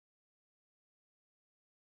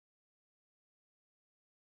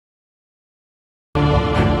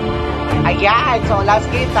Ayan, so last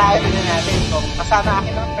game tayo, tingnan natin kung kasama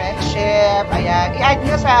akin ng friendship. Ayan, i-add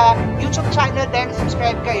nyo sa YouTube channel din,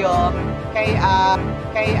 subscribe kayo kay, ayan,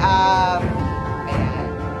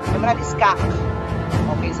 Emerald Skak.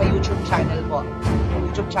 Okay, sa YouTube channel po.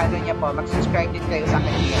 YouTube channel niya po, mag-subscribe din kayo sa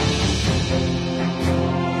kanya.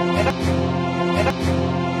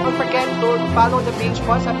 Don't forget to follow the page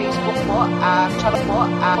po sa Facebook po, Charot po,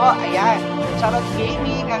 ayan, Charot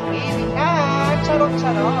Gaming, ang gaming na, Charot.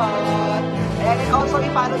 Ayan, and also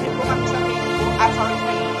i-follow din po kami sa Facebook, sa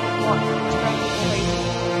Facebook po, subscribe din po kayo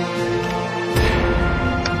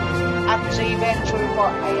at J-Venture po,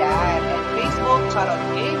 ayan, and Facebook, Charot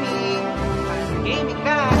Gaming, ang gaming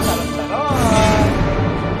na, Charot.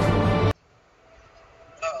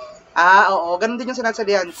 Oo, ganun din yung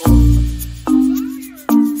sinasabihan ko.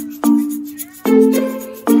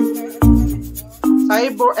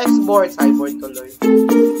 X-Borg tuloy.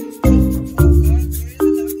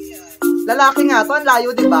 Lalaki nga to, ang layo,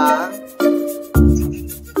 diba?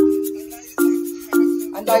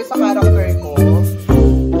 Ang layo sa character ko.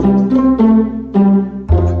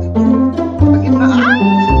 Sakit na,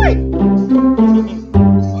 ay!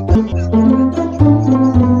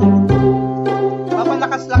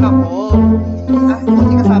 Papalakas lang ako.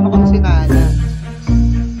 Hindi kasama ko si Nana.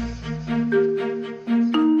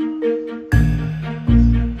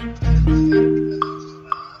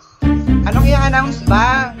 Anong i-announce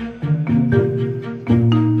ba?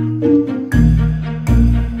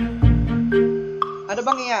 Ano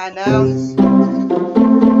bang i-announce?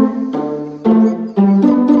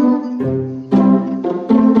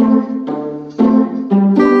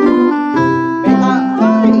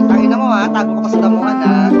 Ay, tayo na mo ha. Tago ko pa sa damuhan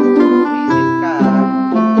ha. Visit ka.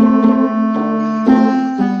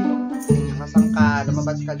 Masang ka.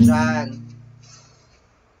 Lumabas ka dyan.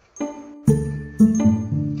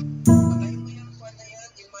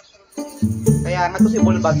 Kaya nga to si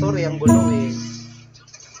Bulbasaur ang gulo eh.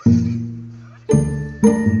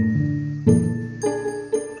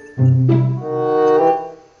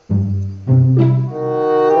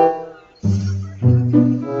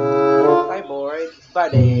 Cyborg,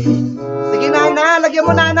 buddy. Sige Nana, lagyan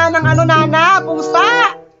mo Nana ng ano Nana, pusa!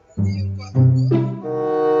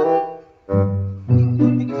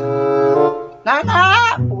 Nana,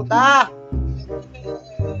 puta!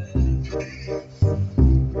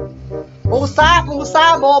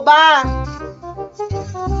 Pusa, boba!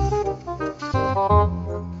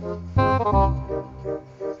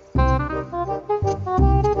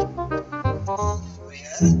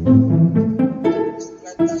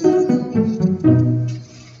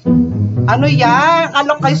 Ano yan?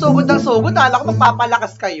 Alok kayo sugod ng sugod. Alok ko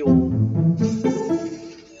magpapalakas kayo.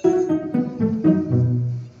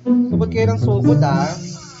 Sugod kayo ng sugod ah.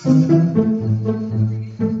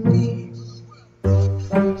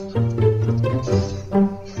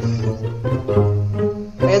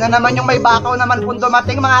 Ayan na naman yung may bakaw naman pong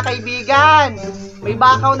dumating mga kaibigan. May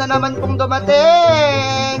bakaw na naman pong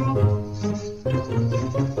dumating.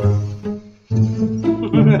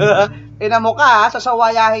 Ina mo ka,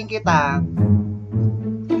 sasawayahin kita.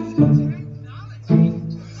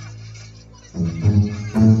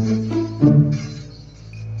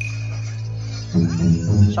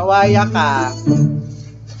 Sawaya ka.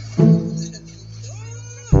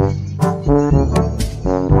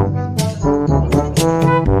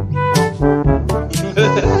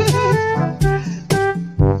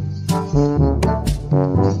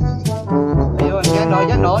 Ayun,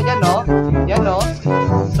 yan o.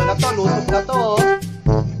 So na to, lusog na to.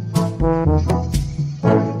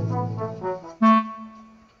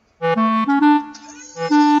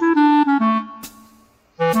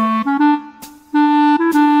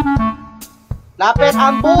 Lapit,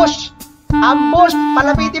 ambush! Ambush!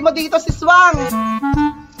 Palapitin mo dito si Swang!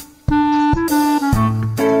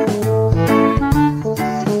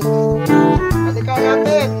 Halika,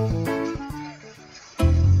 lapit!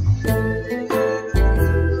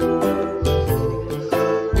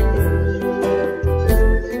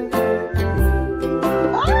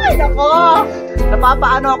 Ay, nako!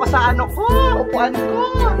 Napapaano ako sa ano ko, upuan ko!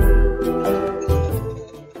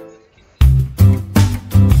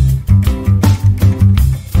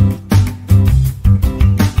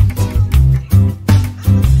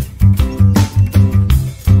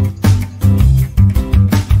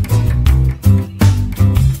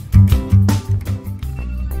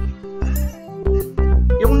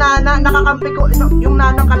 Nakakampi ko, yung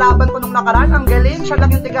nanang kalaban ko nung nakaraan, ang galing, siya lang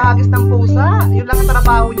yung tigahagis ng pusa, yun lang ang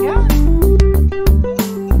trabaho niya.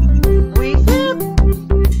 Wisit!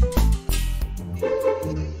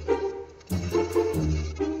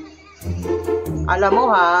 Alam mo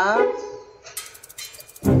ha,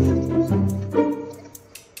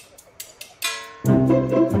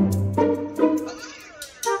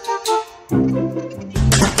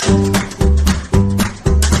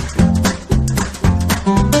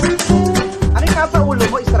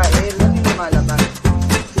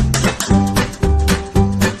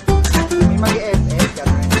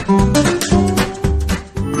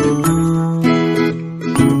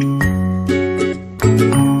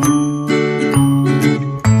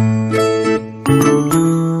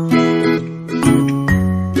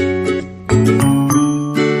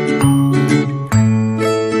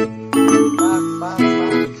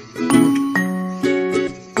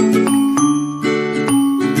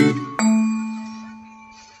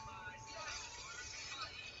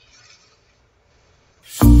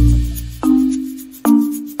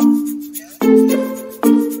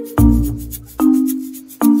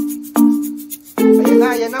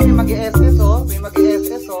 ayan na, may mag-SS oh. May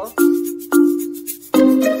mag-SS oh.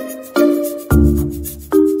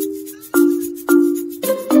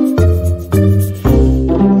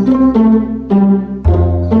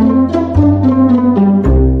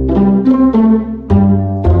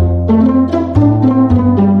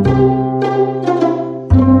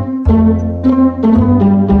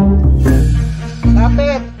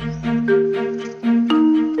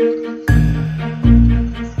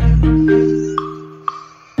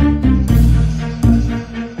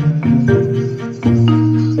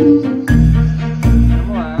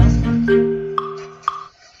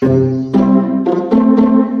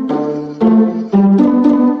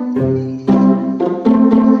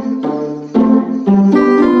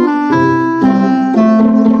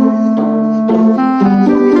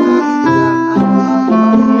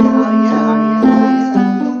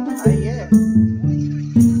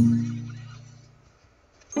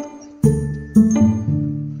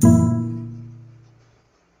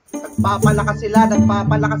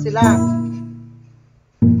 Nagpapalakas sila.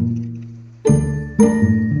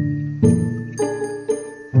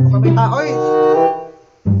 Okay, may taoy.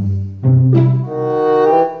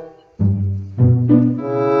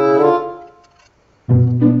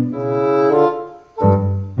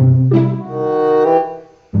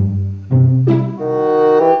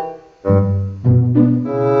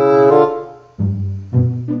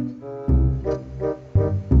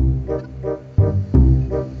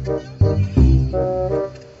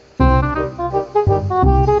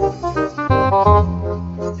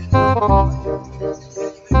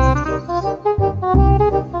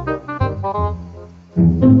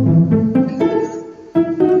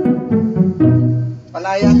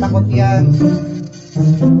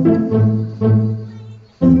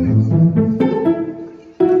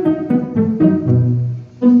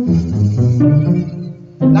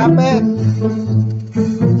 Lapit.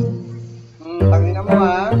 Tangina mo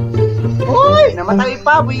ha. Uy! Namatay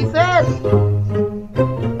pa, buisit!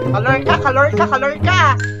 Kalor ka, kalor ka, kalor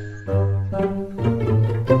ka!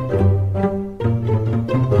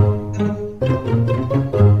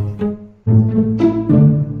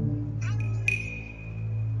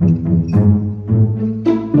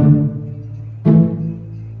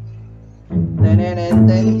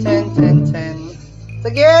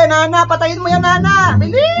 Sige, Nana! Patayin mo yan, Nana!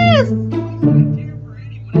 Bilis!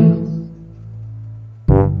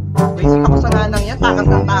 Basic ako sa nanang yan. Takas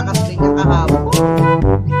ng takas din yung kahapon.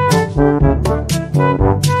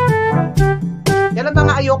 Yan ang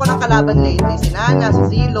mga ayoko ng kalaban lately. Si Nana, si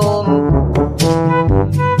Silong.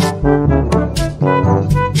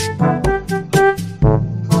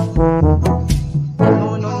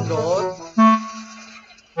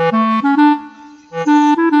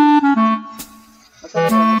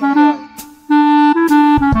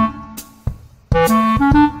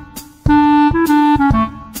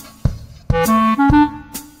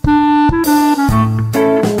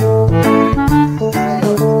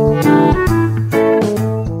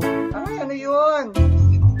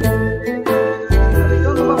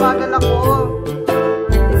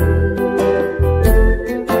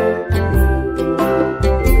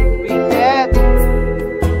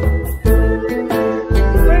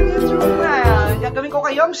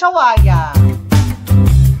 Shawaya.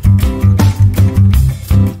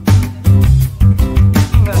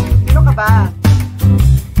 Sino ka ba?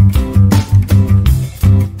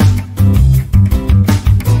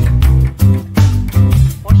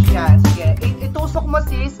 Push yan. Sige. Itusok mo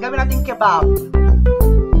sis. Gawin natin kebab.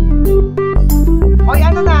 Hoy,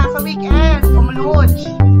 ano na? Sa weekend. Umulunch.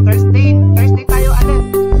 Thursday tayo alis.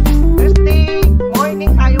 Thursday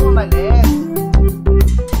morning tayo umalis.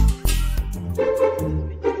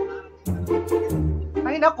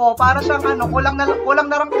 Nako, para siyang ano, kulang na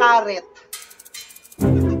lang karet.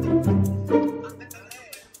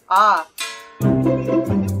 Ah.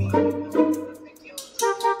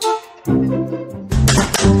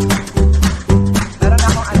 Meron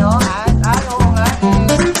akong ano, oo nga eh.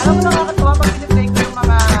 Alam mo nakakatuwa pag pinitake ko yung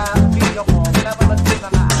mga video ko, pinapabad ko yung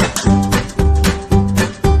mga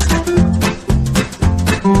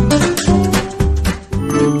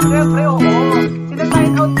Siyempre, oo.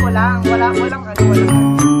 Sina-sign out ko lang. Walang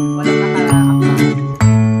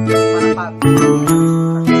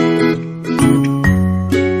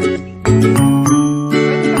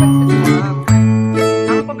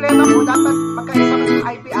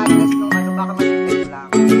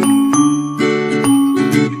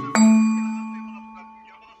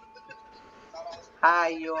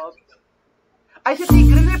hayop. Ay, si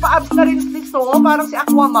Tigreal may pa-abs na rin so, parang si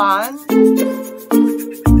Aquaman.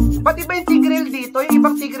 Pati ba yung Tigreal dito? Yung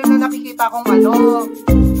ibang Tigreal na nakikita kong ano,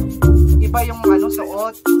 iba yung ano,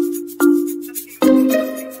 sinusuot.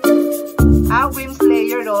 Wing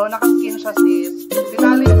Slayer, oh. Nakaskin siya, sis.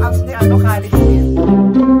 Tinalo yung abs ni Khalid, sis.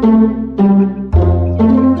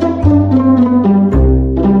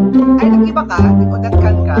 Ay, nag-iba ka?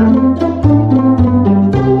 Nag-udatkan ka?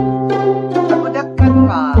 Nag-udatkan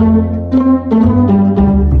ka?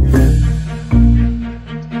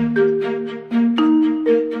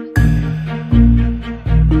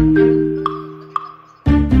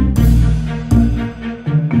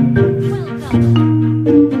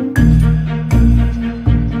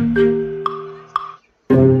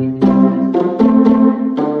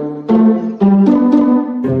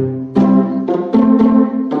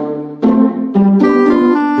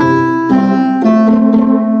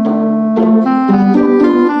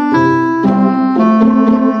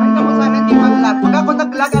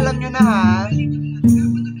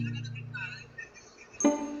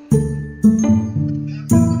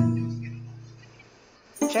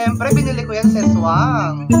 Siyempre, binili ko yan sa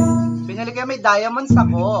Swang. Binili ko yan, may diamonds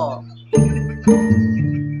ako.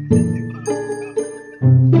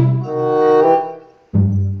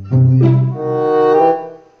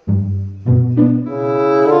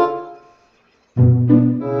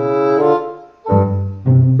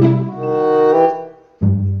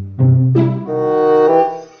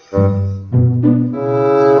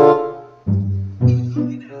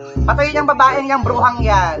 Patayin yung babaeng yung bruhang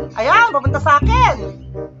yan. Ayan, pupunta sa akin.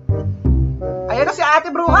 Ayan na si Ate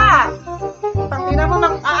Bruha. Tangina mo,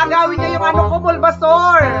 aagawin niya yung ano ko,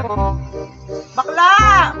 Bulbasaur. Bakla,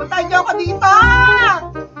 puntahan niyo ako dito.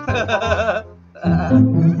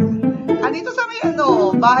 Andito sa may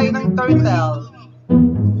ano, bahay ng turtle.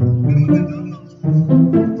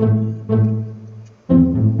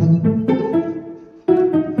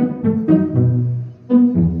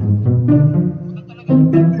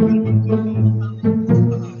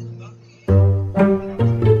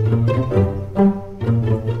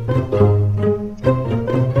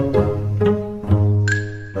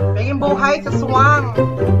 Buhay sa Swang.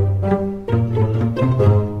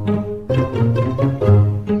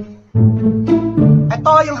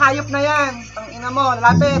 Ito, yung hayop na yan. Ang ina mo,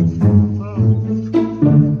 lapit.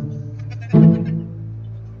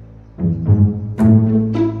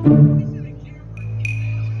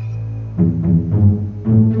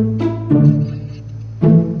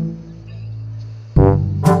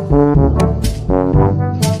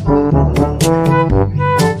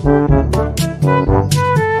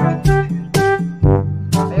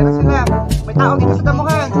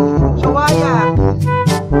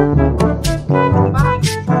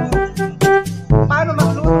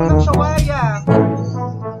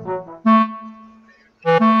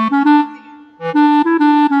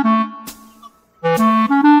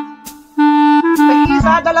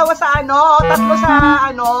 Dalawa sa ano, tatlo sa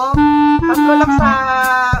ano, tatlo lang sa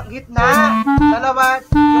gitna, dalawa,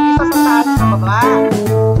 yung isa sa taas sa baba.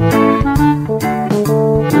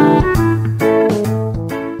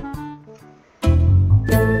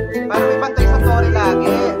 Para may pantay sa tori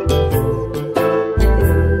lagi.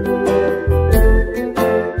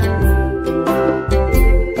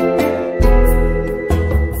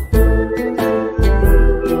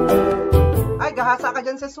 Ay, gahasa ka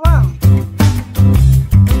dyan sa Swang.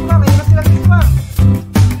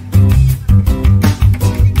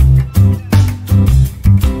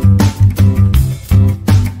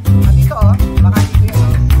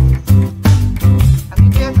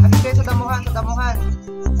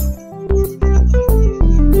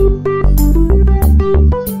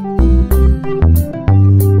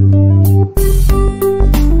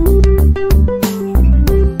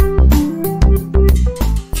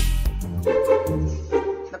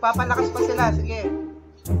 Napapalakas pa sila, sige.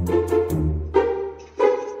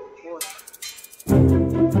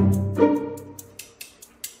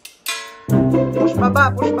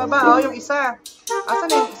 Push baba, oh, yung isa. Asan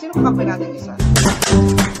na yung, sino kakampi natin isa?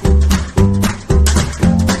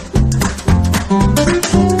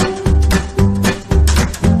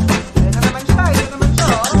 Ayan na naman siya,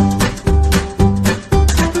 oh.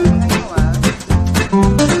 Ayan na yun, ah.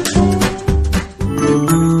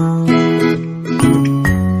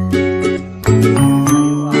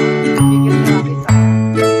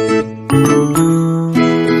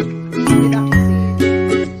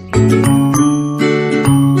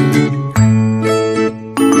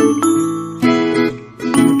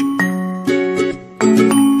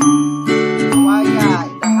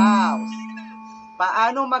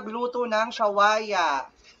 Paano magluto ng shawaya?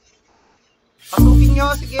 Pasukin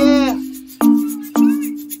nyo, sige.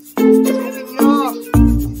 Pasukin nyo.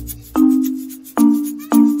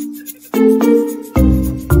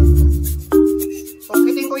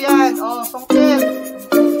 Pagkitin ko yan. Oh, sungkit.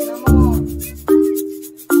 Tingnan mo.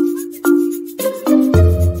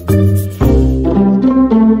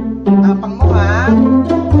 Tapang mo ha.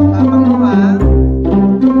 Tapang mo ha.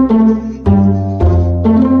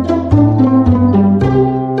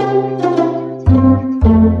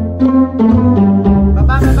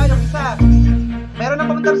 Baba yung isa. Meron na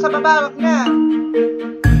pumunta sa baba. Wag na.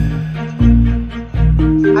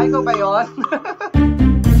 Ay, ikaw ba yun?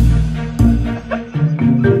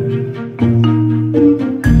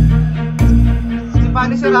 Si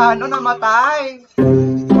Fanny Serrano namatay.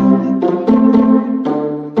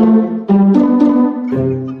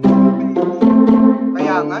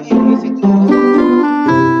 Kaya nga, inisip ko.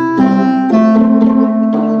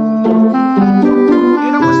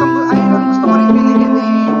 Yun ang gusto ko rin bilhin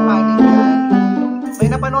eh. Fanny yan. May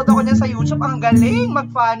napanood ako niyan sa YouTube. Ang galing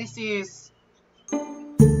mag-Fanny sis.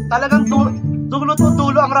 Talagang dulo to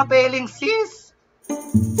dulo ang rappelling sis.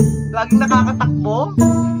 Laging nakakatakbo.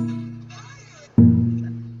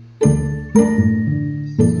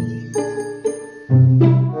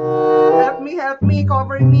 Help me,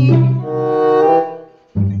 cover me.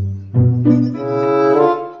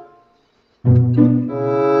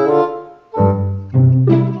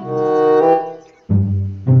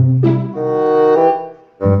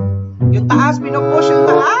 Yung taas, pinupush yung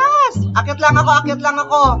taas. Akit lang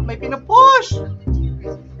ako. May pinupush.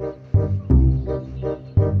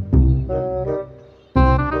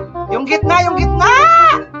 Yung gitna.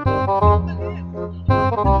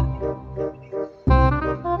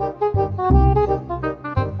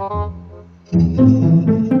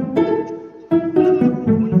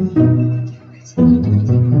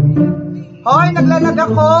 Hoy, naglalag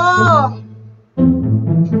ako.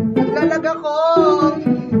 Naglalag ako.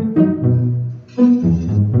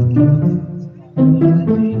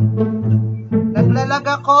 Naglalag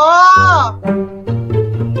ako.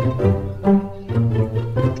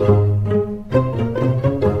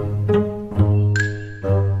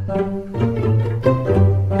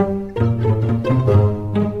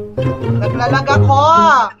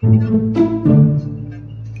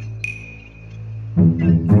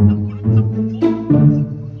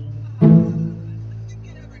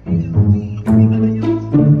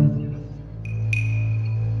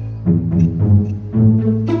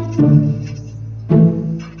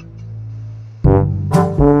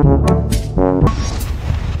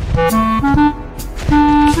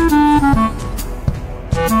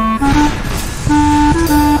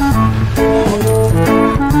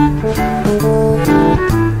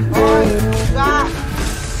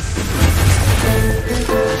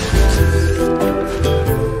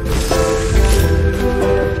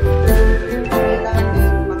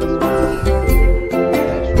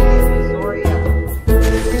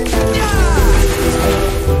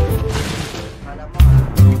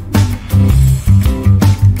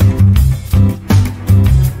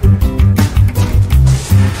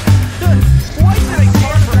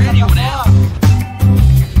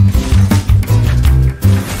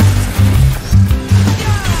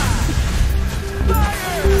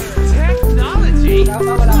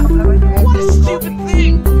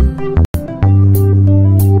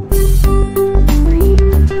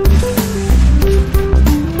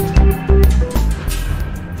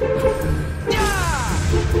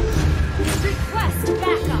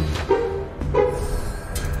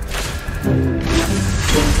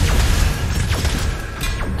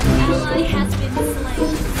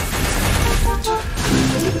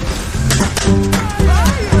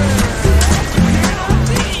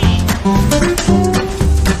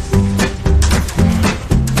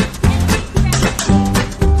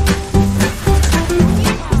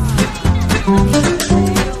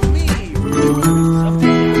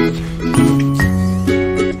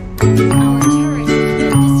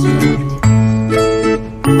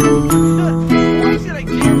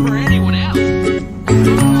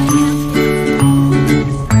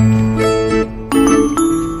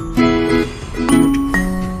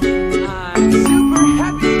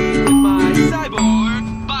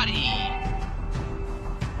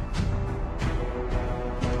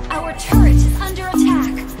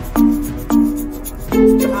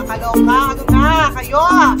 Nakakaloka, ano na kayo?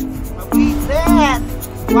 Mag-reset.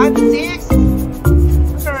 1-6.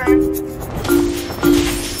 Sure.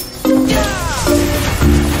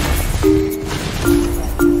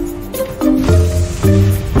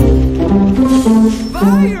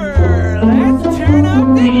 Fire! Let's turn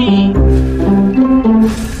up the heat!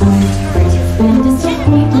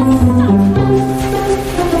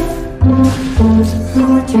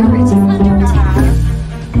 Your turret is under attack.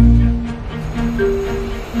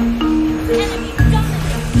 Enemy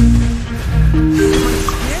dominated.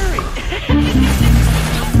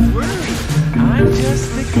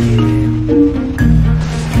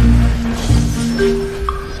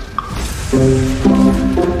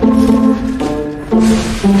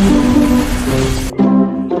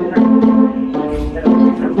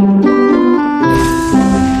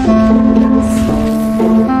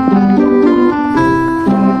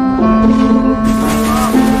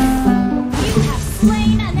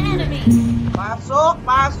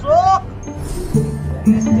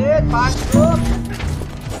 it! Mushroom!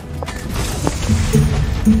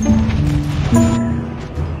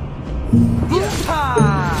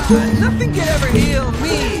 Nothing can ever heal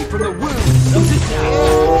me from the wounds of this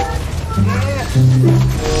hour.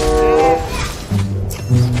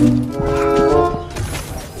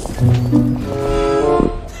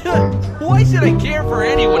 Why should I care for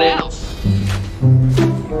anyone else?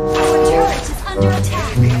 Our turret is under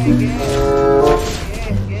attack.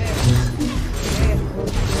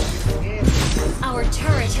 Our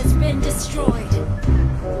turret has been destroyed.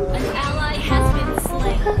 An ally has been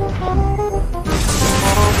slain.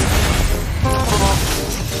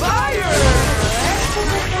 Fire!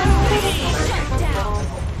 Shut down.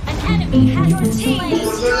 An enemy has been slain.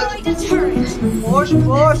 Destroyed a turret. Push,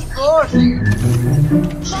 push, push!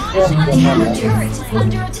 Our turret is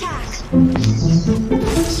under attack.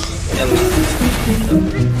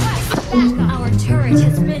 Our turret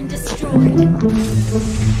has been destroyed.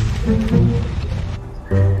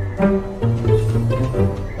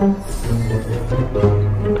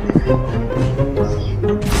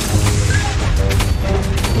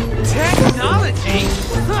 Technology?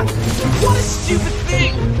 Huh. What a stupid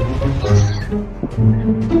thing!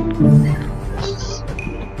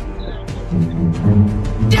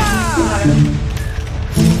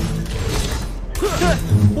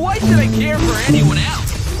 Why should I care for anyone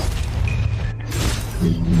else?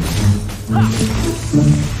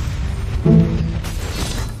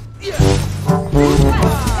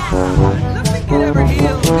 Nothing can ever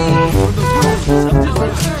heal me from the wounds of Our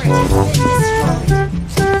turret has been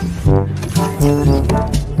destroyed.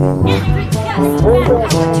 Enemy cast back.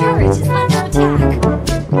 Our turret is under attack.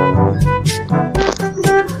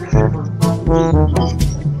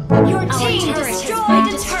 Your team destroyed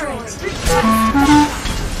a turret.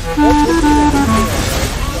 Your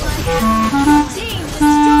team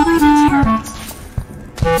destroyed a turret.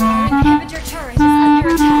 Our inhibitor turret is under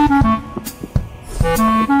attack.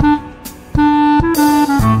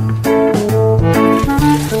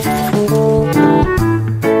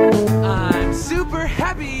 I'm super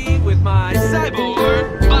happy with my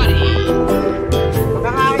cyborg body.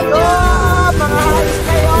 Mga hayop! Mga hayop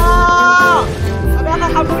kayo! Sabi ang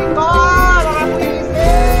kakabuhin ko!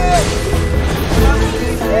 Nakabuhisit!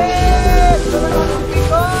 Nakabuhisit! Ito na kakabuhin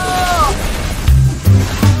ko!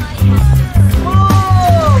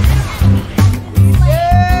 Move!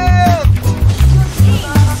 Yes!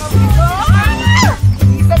 Nakabuhin ko!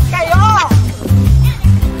 Isit kayo!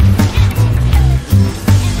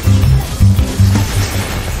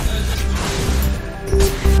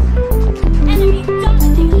 Enemy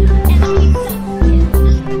dominated. Enemy double kill.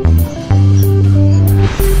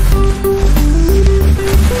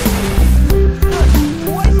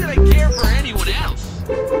 Why should I care for anyone else?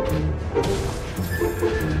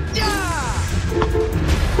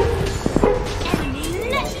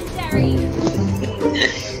 Enemy legendary.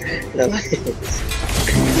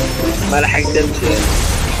 ملحق تمشي.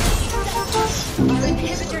 Our inhibitor turret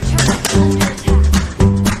is under attack.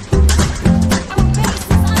 Our base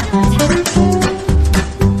is under attack.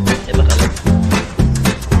 يلا خلاص.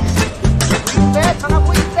 Buhisit! Mga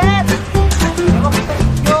buhisit! Ewan ko sa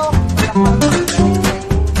inyo. Alam ko pagalingan.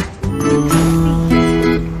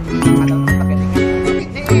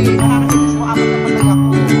 Hindi! Nakakainis mo apat na patay ako.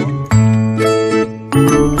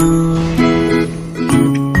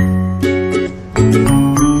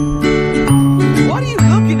 What are you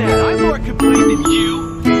looking at? I'm more complete than you.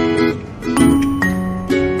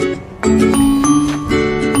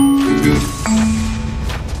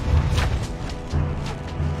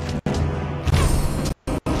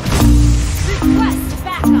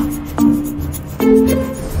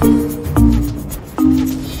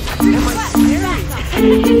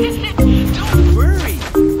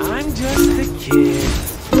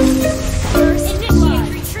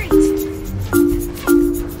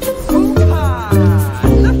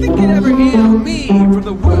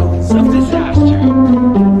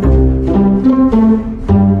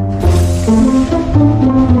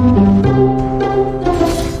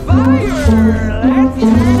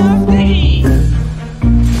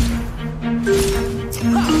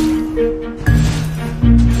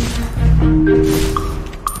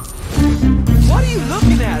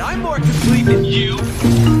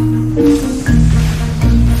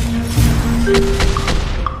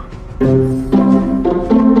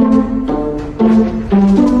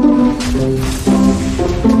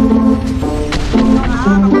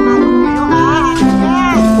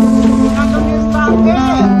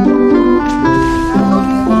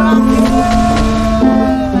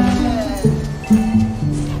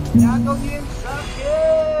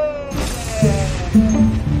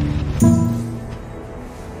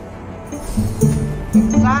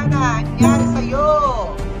 Sana, nangyari sa'yo?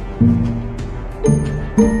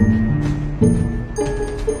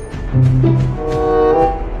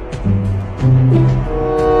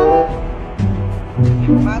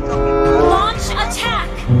 Launch attack!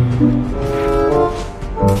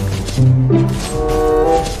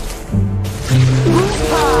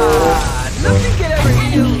 Nothing can ever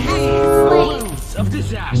heal Enemy me has from been the slain. wounds of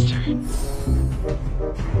disaster.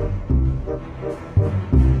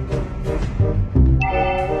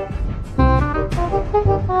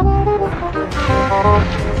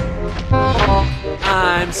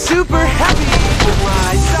 I'm super happy with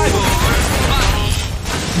my cyborg body.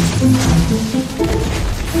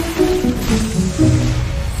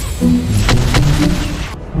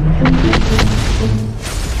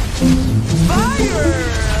 Fire!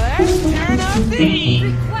 Let's turn up the heat!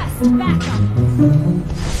 Request backup!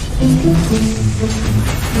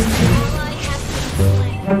 Ally has been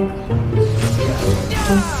slain.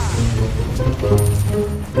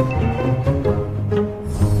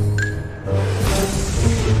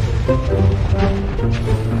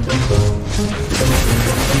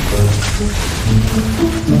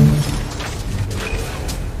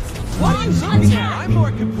 What are you looking at? I'm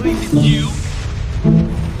more complete than you.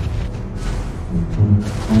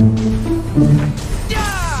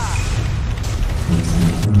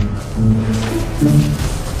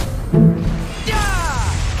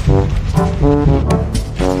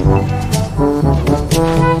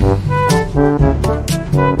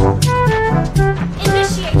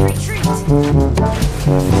 Initiate retreat!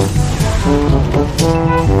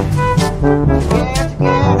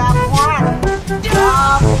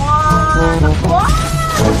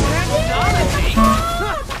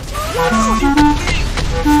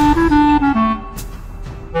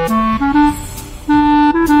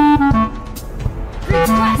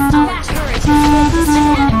 Request back turret! An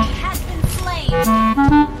enemy has been slain!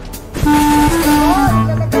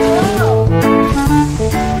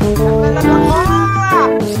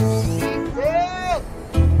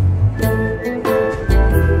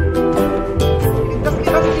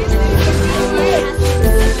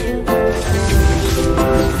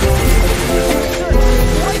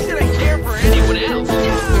 Why should I care for anyone else?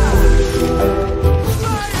 You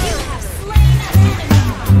have slain an enemy!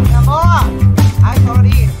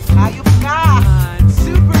 I'm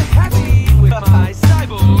super happy with my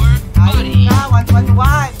cyborg body.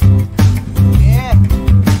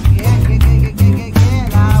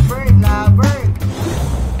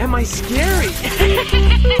 Am I scary?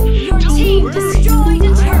 Your team destroyed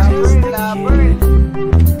a turret! An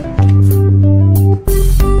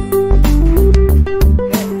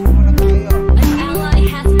ally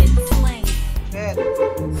has been slain.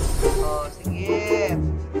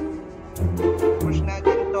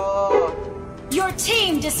 Your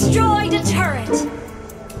team destroyed a turret!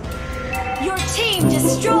 Your team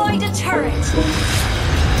destroyed a turret! Our turret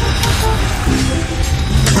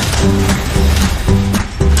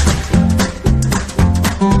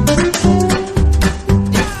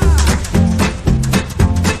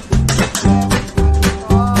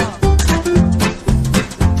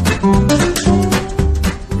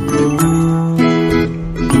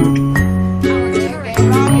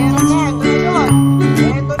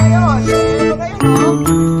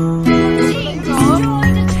team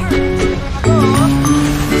destroyed a turret!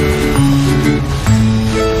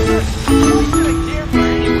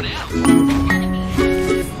 Why should I care for anyone else? An enemy has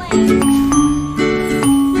been slain!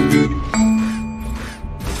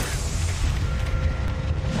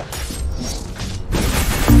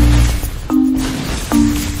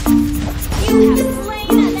 You have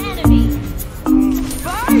slain an enemy!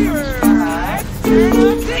 Fire! Let's turn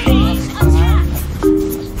up the heat! Attack!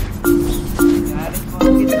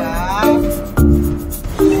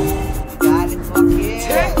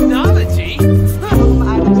 Technology?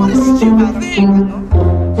 What a stupid thing!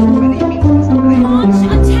 Launch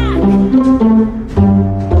attack!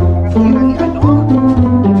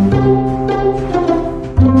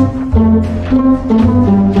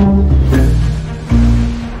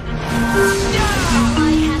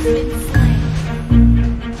 Ally has been slain.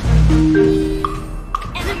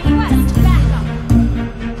 Enemy west backup.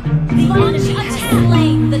 Launch attack!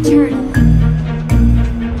 Slain the turtle.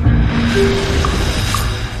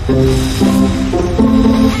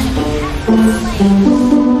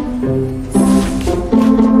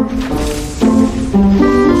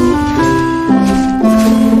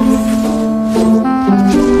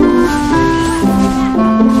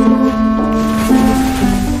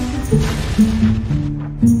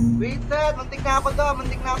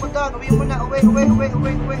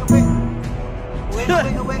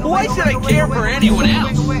 Why should I care for anyone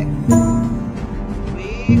else? Wait.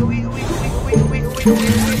 Fire!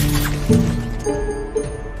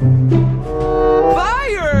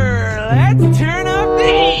 Let's turn up the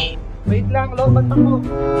heat! Wait lang, lobat ako.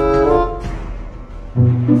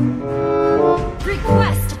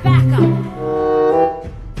 Request backup.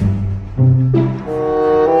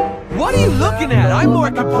 What are you looking at? I'm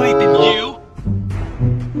more complete than you!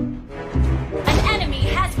 An enemy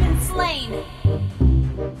has been slain.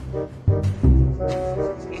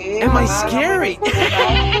 Am I scary?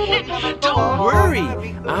 Don't worry,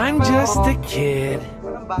 I'm just a kid.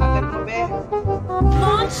 Walang bagal mo, be.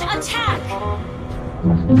 Launch attack.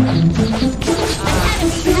 An enemy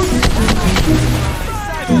has been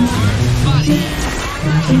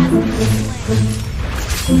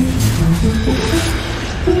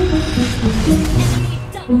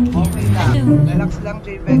Okay lang. Relax lang,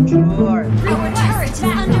 J-Venture. Our turret is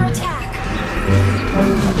under attack.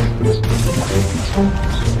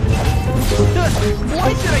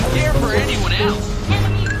 Why should I care for anyone else?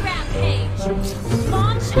 Enemy rampage.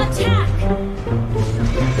 Launch attack.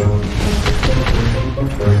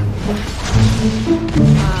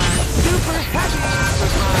 Super happy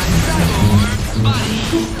with my cyborg body.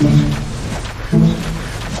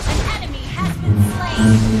 An enemy has been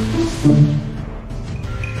slain.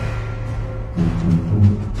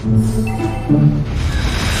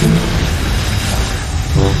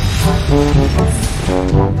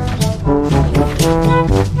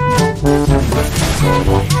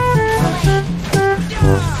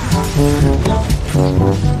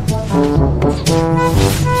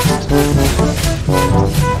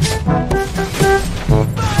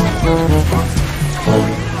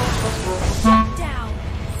 Shut down.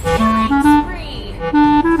 Killing spree.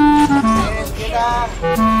 Sige lang.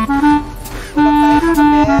 Tulog tayo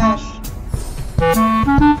mga besh. Request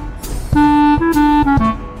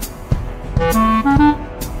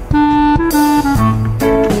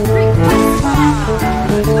backup.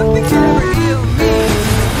 Nothing can ever heal me.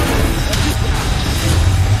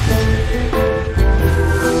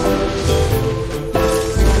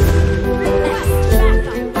 Request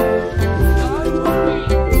backup.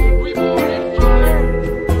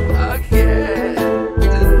 Again.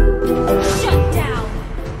 Shut down.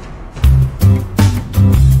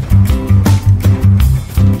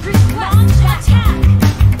 Launch attack.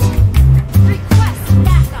 Request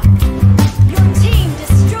backup. Your team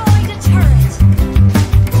destroyed a turret.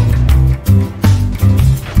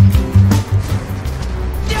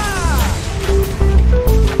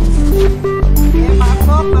 Sige,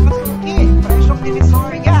 pasok, mga suki. Presyong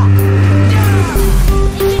divisoria.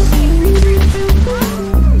 Initiate retreat.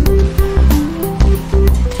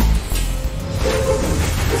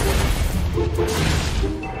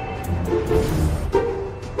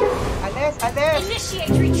 Ales, Ales.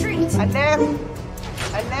 Initiate retreat. Ales.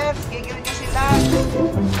 Ales, gigil niya sila.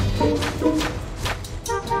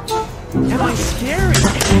 Am I scary?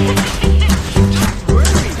 Don't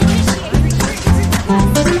worry. Initiate retreat.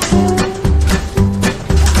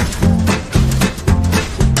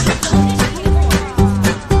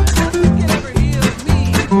 Nothing can ever heal me.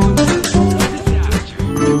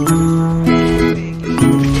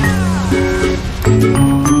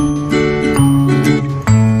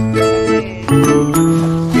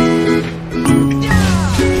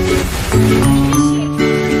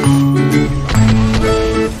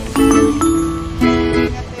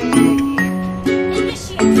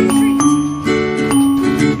 Initiate retreat.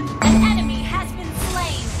 An enemy has been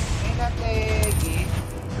slain.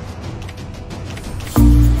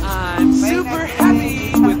 I'm super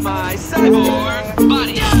happy with my cyborg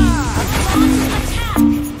body. Attack.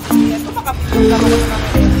 Ito makapitong lang ako ng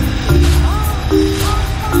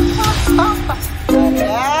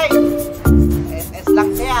Hey! SS lang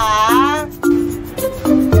siya.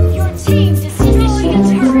 Your team destroyed a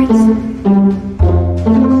turret.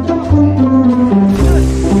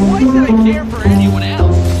 Why should I care for anyone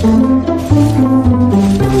else?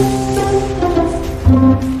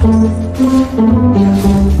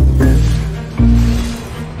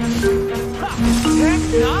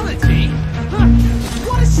 Technology? Huh,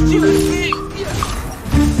 what a stupid thing!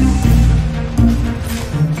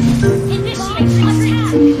 Initiate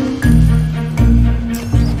attack.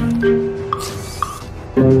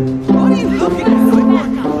 What are you looking at? I'm more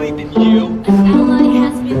complete than you. An ally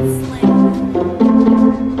has been slain.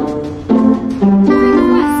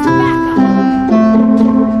 Request backup.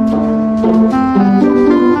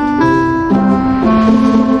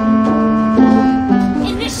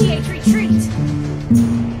 Initiate retreat.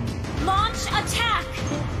 Launch attack.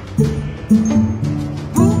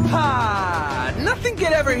 Hoo-ha! Nothing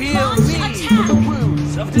can ever heal me from the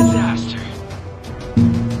wounds of disaster.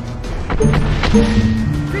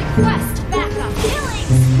 Request backup.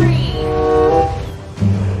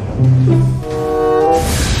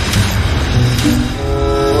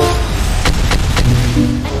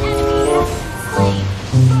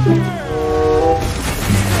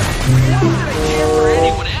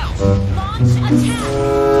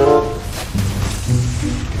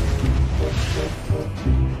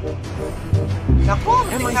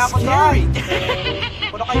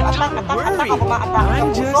 umaatake sa I'm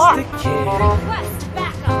puso. just a kid. Request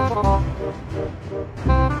backup.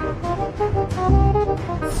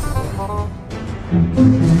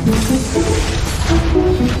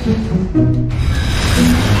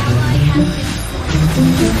 Ally has been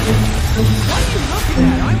What are you looking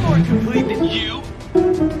at? I'm more complete than you.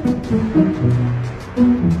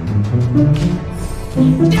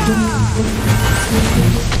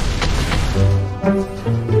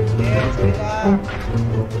 Yes, kaya.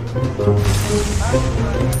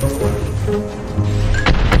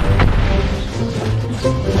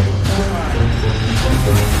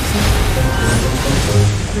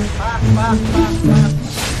 Pak.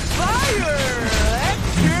 Fire!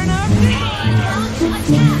 Let's turn up the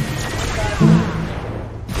attack.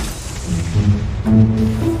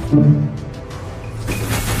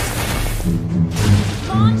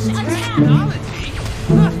 Launch attack. technology.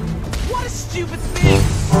 Huh, what a stupid thing.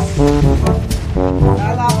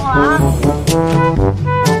 Kala mo ha?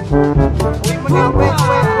 Uwi mo na, wait.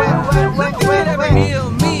 Nothing can ever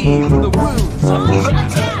heal me from the wounds of Launch the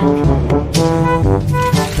attack. Uwi.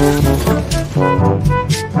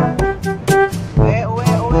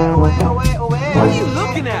 What are you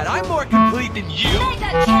looking at? I'm more complete than you.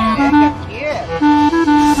 Mega kill. Mega kill.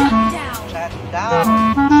 Shut down.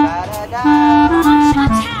 Shut down. Launch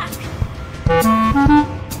attack.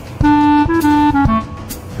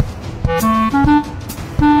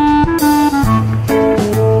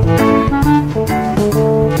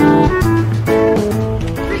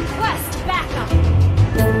 Request backup.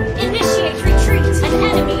 Initiate retreat. An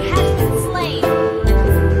enemy has been slain.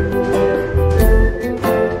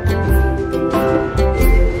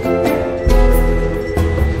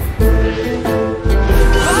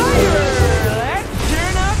 Fire! Let's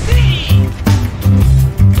turn up the heat.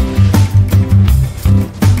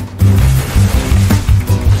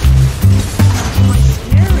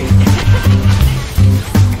 Scary.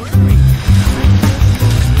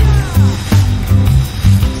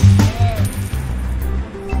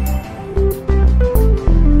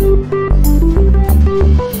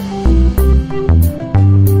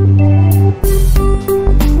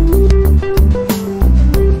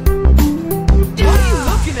 What are you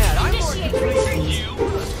looking at? I'm more Initiate complete than retreat. you.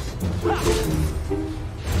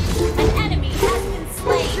 An enemy has been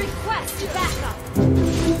slain. Request backup.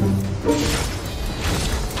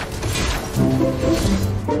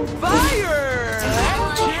 Fire! Let's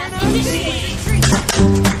Ally turn has up the initiated heat. retreat.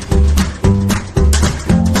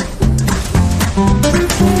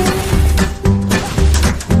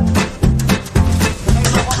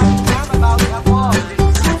 Mabawi ako.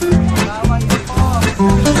 Mabawi ako.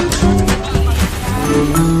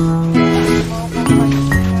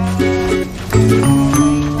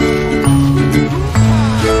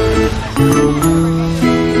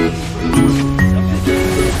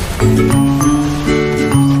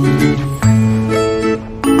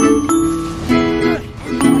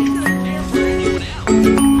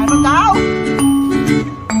 Ano daw?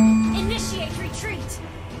 Initiate retreat.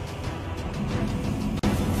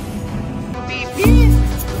 Pipi?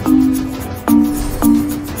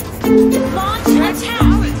 Launch attack.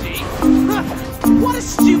 Technology? Huh, what a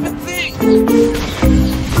stupid thing.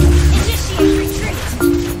 Initiate retreat.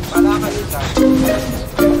 Wala kayo dyan.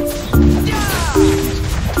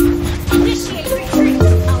 Initiate retreat.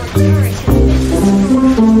 Our turret has been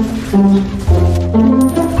destroyed.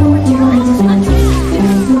 Our turret is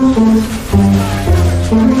under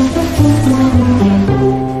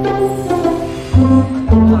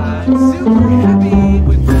I'm super happy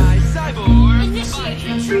with my cyborg. Initiate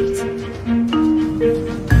retreat.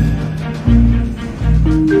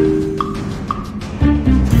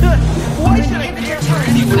 Why should I Inhibitor care for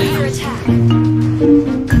turret is anyone under else? attack.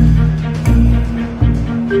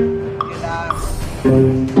 Kailangan.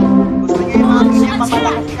 Gusto niyo yung mga ganyan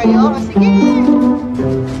papalakas kayo? Sige!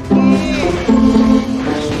 Sige!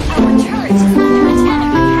 Our turret is under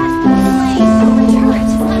attack. Our turret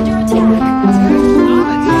is under attack.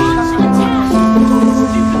 Launch attack.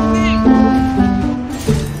 Stupid thing.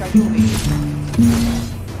 Kayo eh.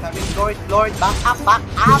 Sabi ni Lord, back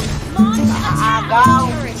up! Launch attack. Agaw! Our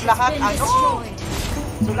turret Lahat has been ano? destroyed.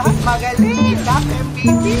 So lahat magaling! Lahat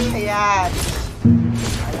MVP! Ayan!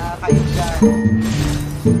 Wala kayo dyan.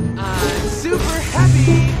 I'm super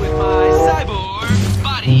happy with my cyborg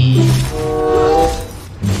body.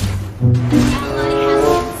 Ally has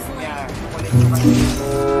been slain. Ayan. Kulit naman.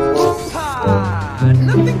 Ah,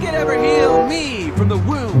 nothing can ever heal me from the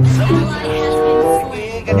wounds of the Ally has been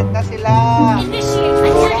slain. Okay, galit na sila. Initiate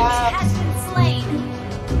retreat has been slain.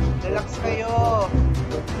 Relax kayo.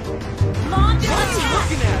 Launch What are you attack.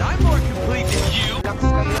 looking at? I'm more complete than you. Relax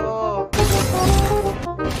kayo.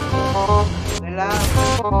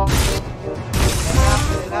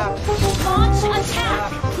 Launch attack!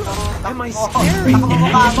 Am I scary?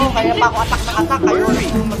 Nakamukha mo, kaya pa ako attack na attack. Kayo,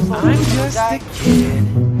 I'm just a kid.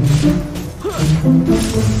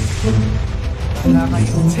 Wala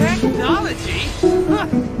kayo. Technology? Huh.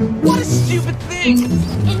 What a stupid thing!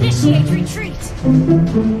 Initiate retreat!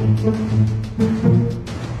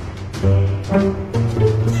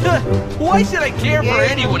 Why should I care for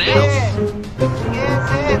anyone else?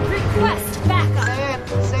 Yes, Request backup!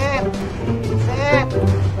 Set.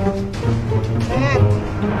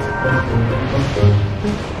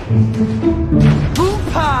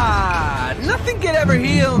 Boom-pa! Nothing can ever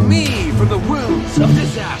heal me from the wounds of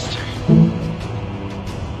disaster.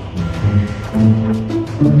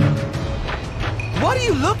 What are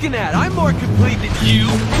you looking at? I'm more complete than you.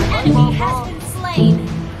 Enemy has been slain!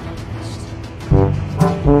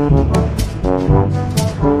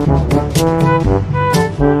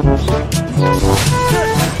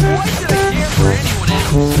 Why should I care for anyone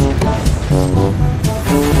else?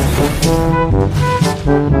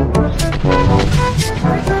 Request backup! An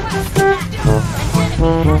enemy has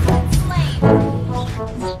been slain!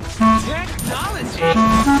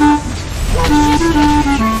 Technology?